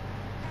out, bro.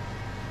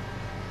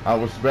 I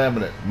was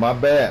spamming it. My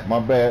bad.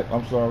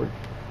 I'm sorry.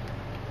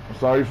 I'm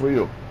sorry for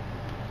you.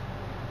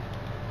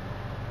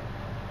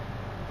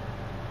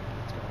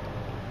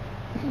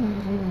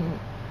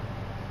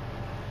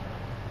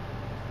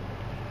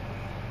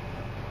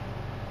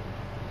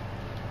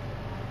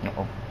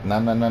 Uh-oh. Na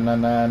na na na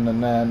na na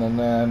na na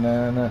na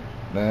na na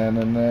na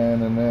na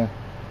na na.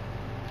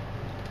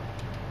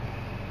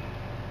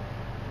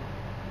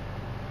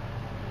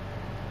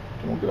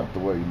 Come on, get out the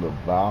way, you little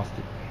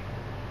bastard.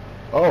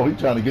 Oh, he's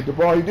trying to get the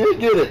ball. He did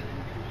get it.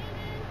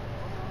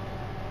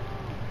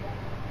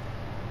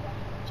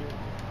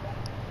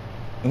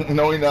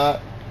 No, he not.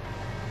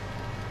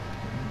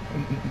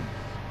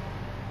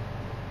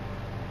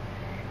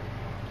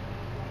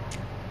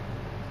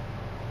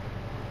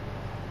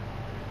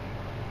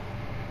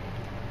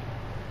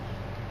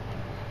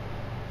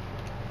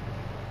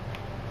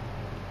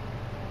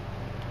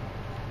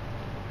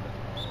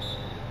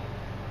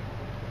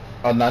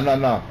 Oh,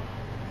 no.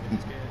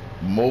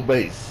 Mo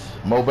bass.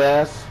 Mo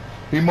bass?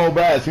 He mo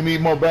bass. He need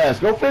more bass.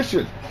 Go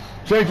fishing.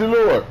 Change the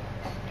lure.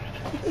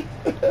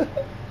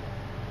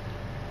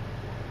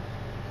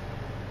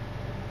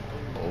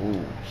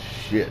 Oh,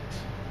 shit.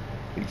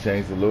 He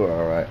changed the lure,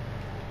 all right.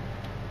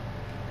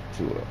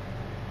 To a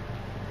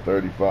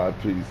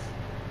 35-piece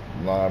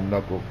lime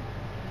knuckle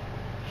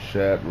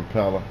shad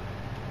repeller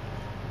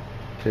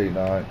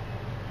K9.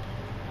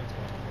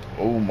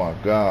 Oh, my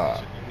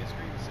God.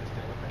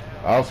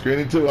 I was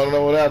screening too. I don't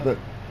know what happened.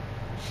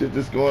 Shit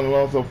just going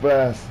along so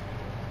fast.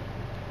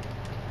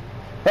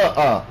 Oh my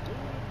God.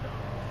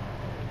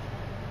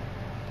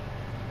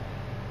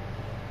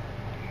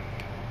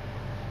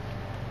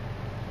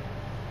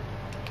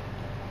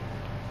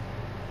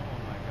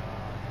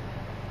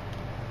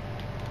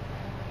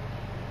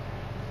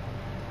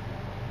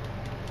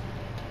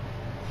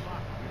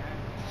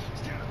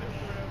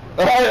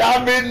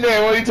 I'm in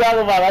there. What are you talking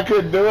about? I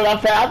couldn't do it. I'm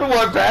the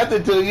one passed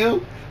it to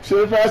you.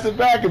 Should have passed it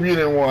back if you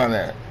didn't want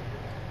that.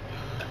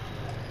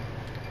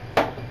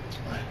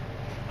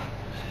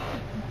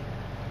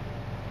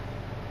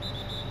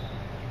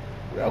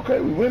 Okay,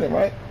 we winning,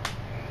 right?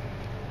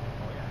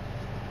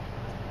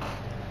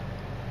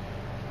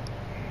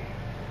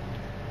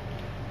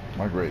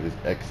 My grade is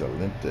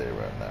excelente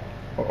right now.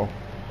 Uh-oh.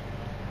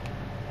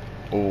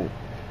 Oh.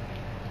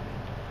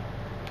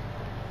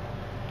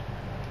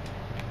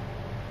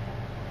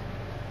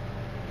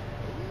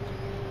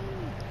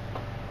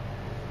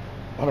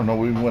 I don't know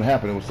what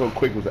happened. It was so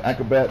quick. It was an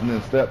acrobat and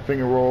then step,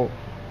 finger roll.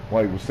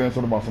 While he was saying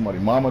something about somebody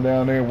mama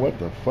down there. What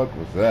the fuck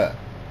was that?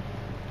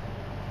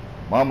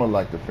 Mama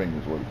liked the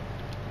fingers with it.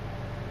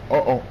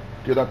 Uh-oh.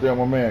 Get out there,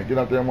 my man. Get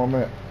out there, my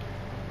man.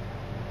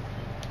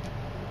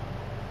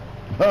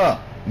 Huh.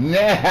 Nah.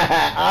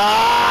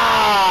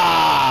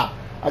 Ah!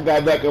 I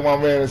got back at my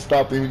man and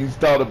stopped him. He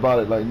thought about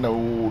it like, no,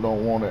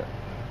 don't want it.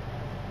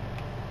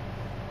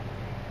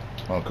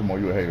 Oh, come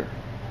on. You a hater.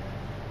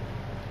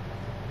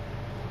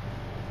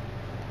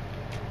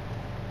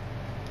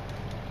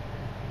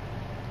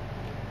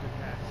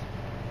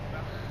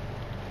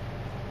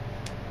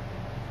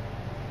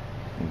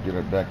 Get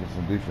her back in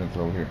some defense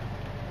over here.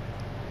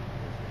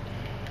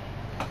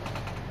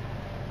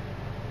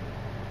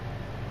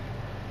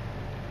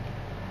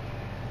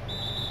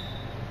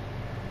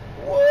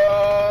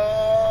 Whoa!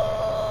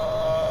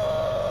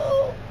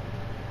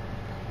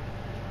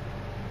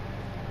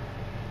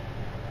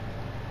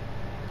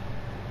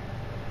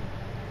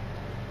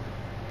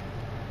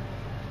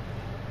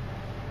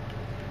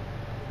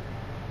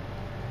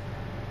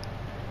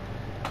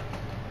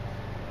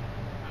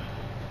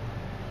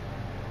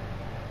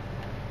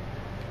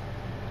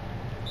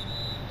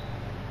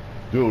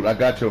 Dude, I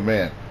got your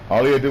man.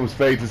 All he had to do was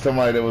fade to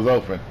somebody that was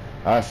open.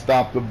 I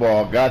stopped the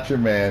ball. Got your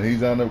man.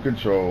 He's under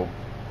control.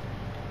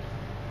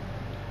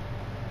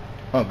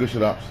 Oh, good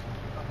shot ups.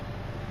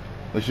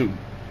 Let's shoot.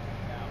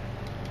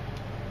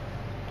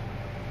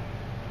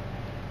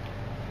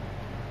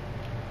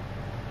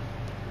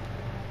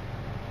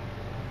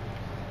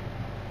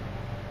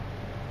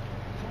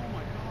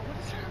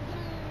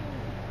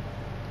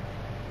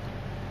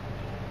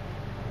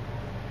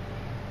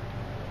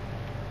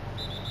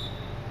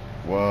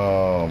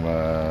 Whoa,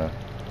 man.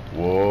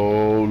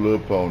 Whoa.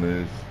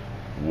 ponies.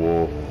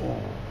 Whoa.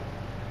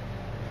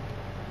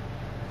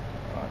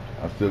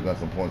 I still got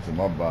some points in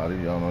my body.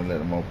 Y'all don't let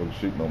the motherfucker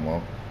shoot no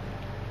more.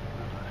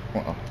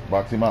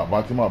 Box him out,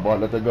 Bart.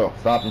 Let that go.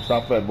 Stop him,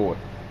 stop fat boy.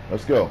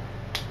 Let's go.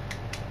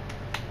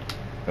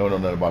 They don't know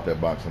nothing about that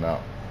boxing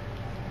out.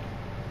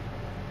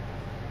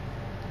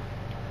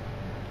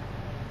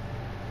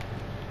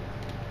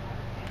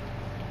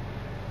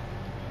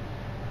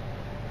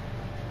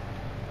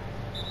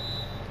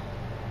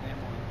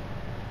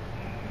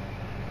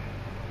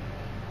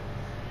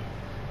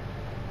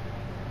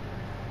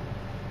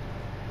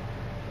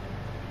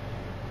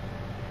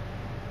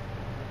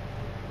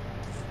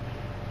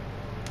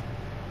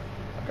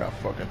 Got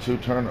fucking 2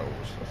 turnovers.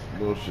 That's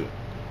bullshit.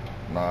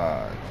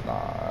 Nice.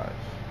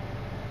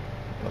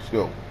 Let's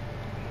go.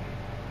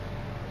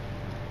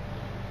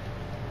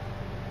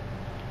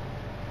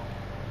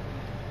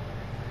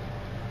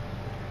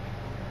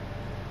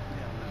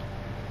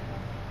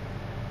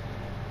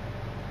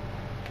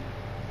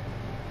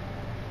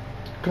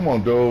 Come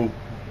on, dude.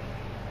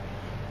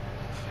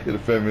 Could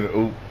have fed me the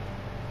oop.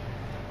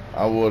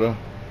 I woulda.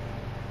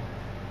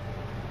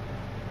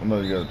 I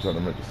know you gotta try to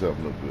make yourself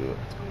look good.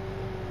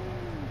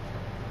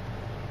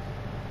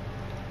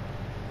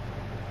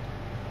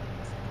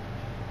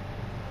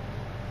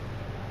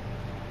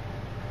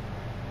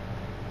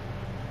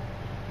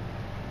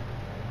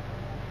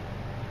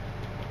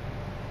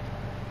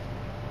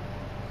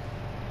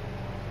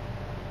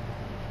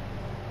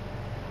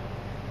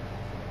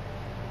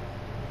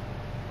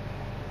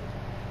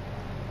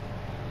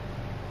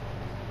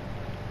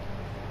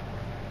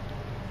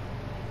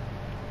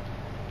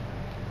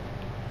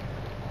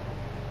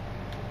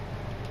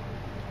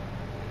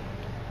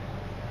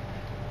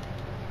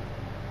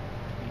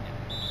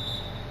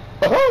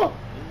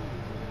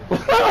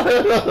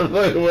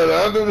 Went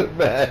under the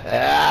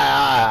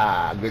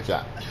bag. Good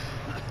shot.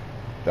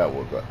 That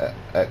was an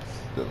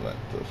excellent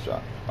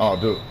shot. Oh,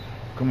 dude.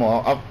 Come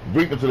on. I'm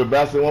breathing to the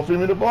basket. Won't feed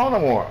me the ball no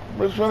more. I'm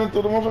just running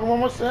through the motherfucker by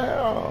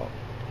myself.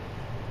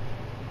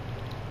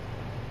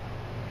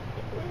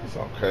 It's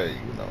okay,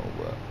 you know,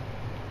 but.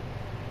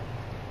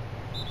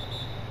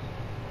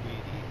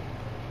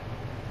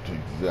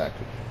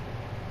 Exactly.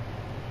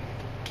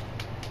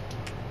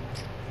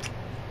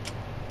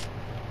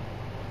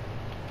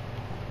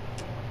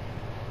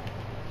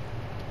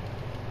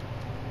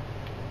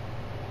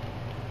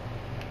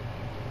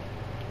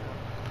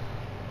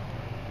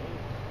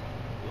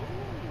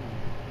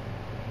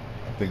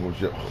 I think it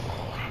was your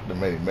the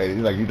mate. He's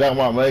like, you talking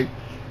about me?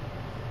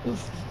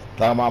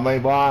 Talking about me,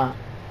 boy?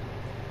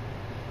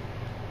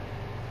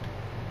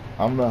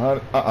 I'm the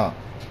honey.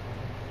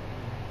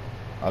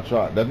 I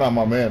tried. That's not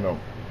my man though.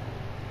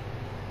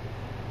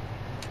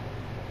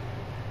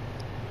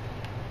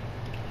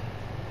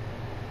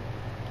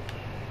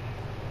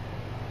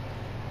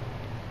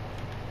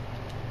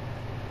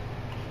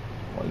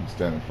 Why you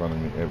stand in front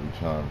of me every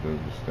time, dude?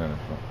 Just stand in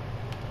front.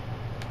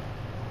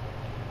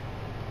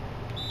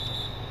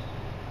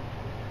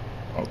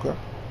 Okay.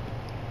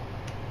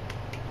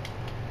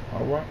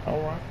 All right.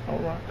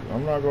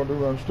 I'm not gonna do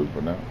nothing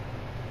stupid now.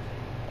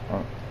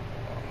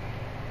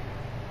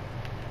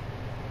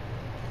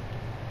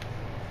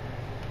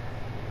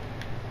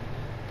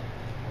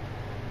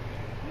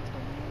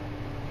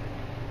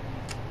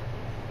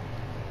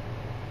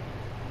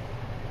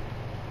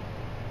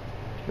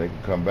 They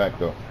can come back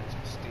though.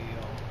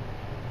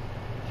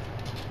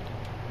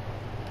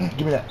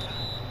 Give me that.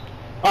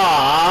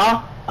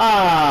 Ah.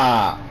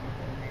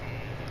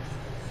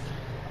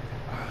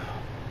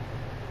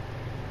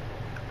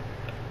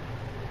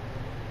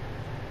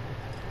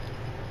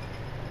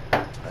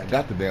 I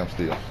got the damn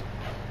steal.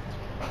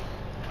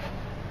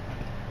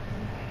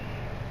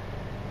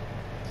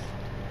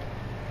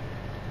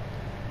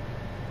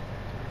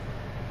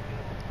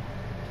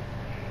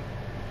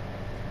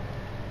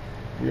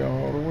 We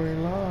all the way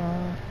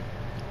live.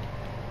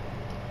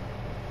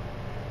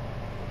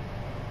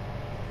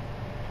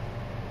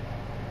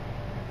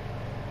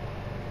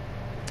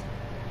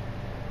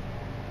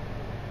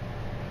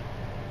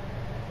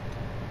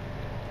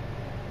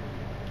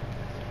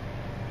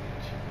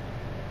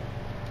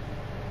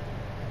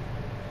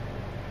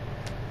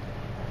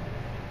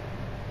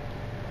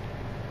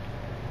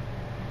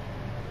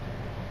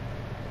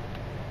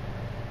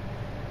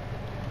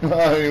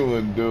 He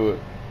wouldn't do it.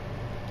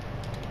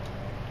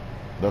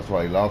 That's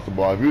why he lost the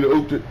ball. If you'd have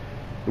ooped it,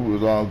 it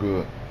was all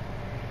good.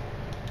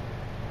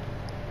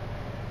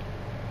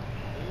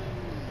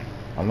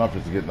 I'm not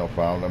supposed to get no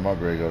foul. Let my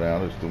grade go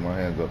down. I just threw my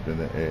hands up in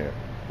the air,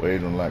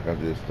 waving like I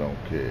just don't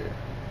care.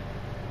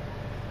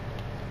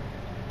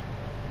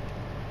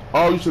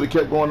 Oh, you should have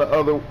kept going the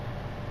other.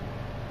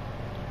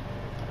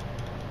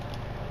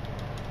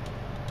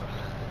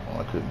 Oh,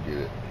 I couldn't get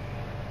it.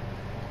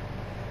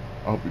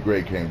 I hope your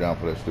grade came down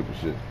for that stupid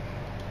shit.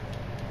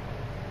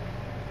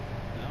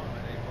 No,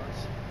 it ain't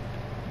worse.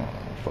 Oh,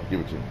 fuck, give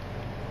it to me.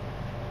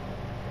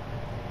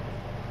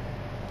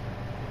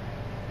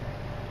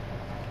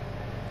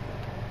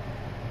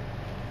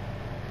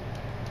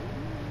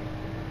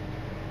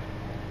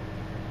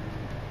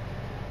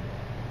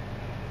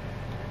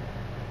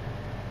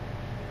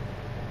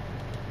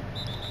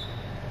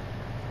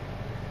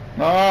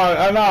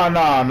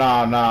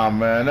 No,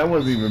 man. That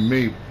wasn't even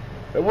me.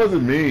 That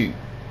wasn't me.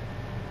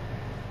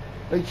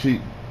 They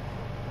cheating.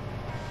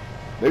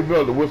 They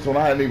blew the whistle and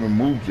I hadn't even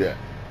moved yet.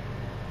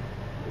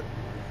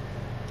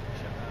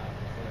 Shut up.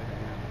 Lay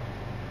down.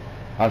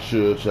 I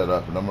should shut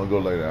up and I'm gonna go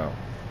lay down.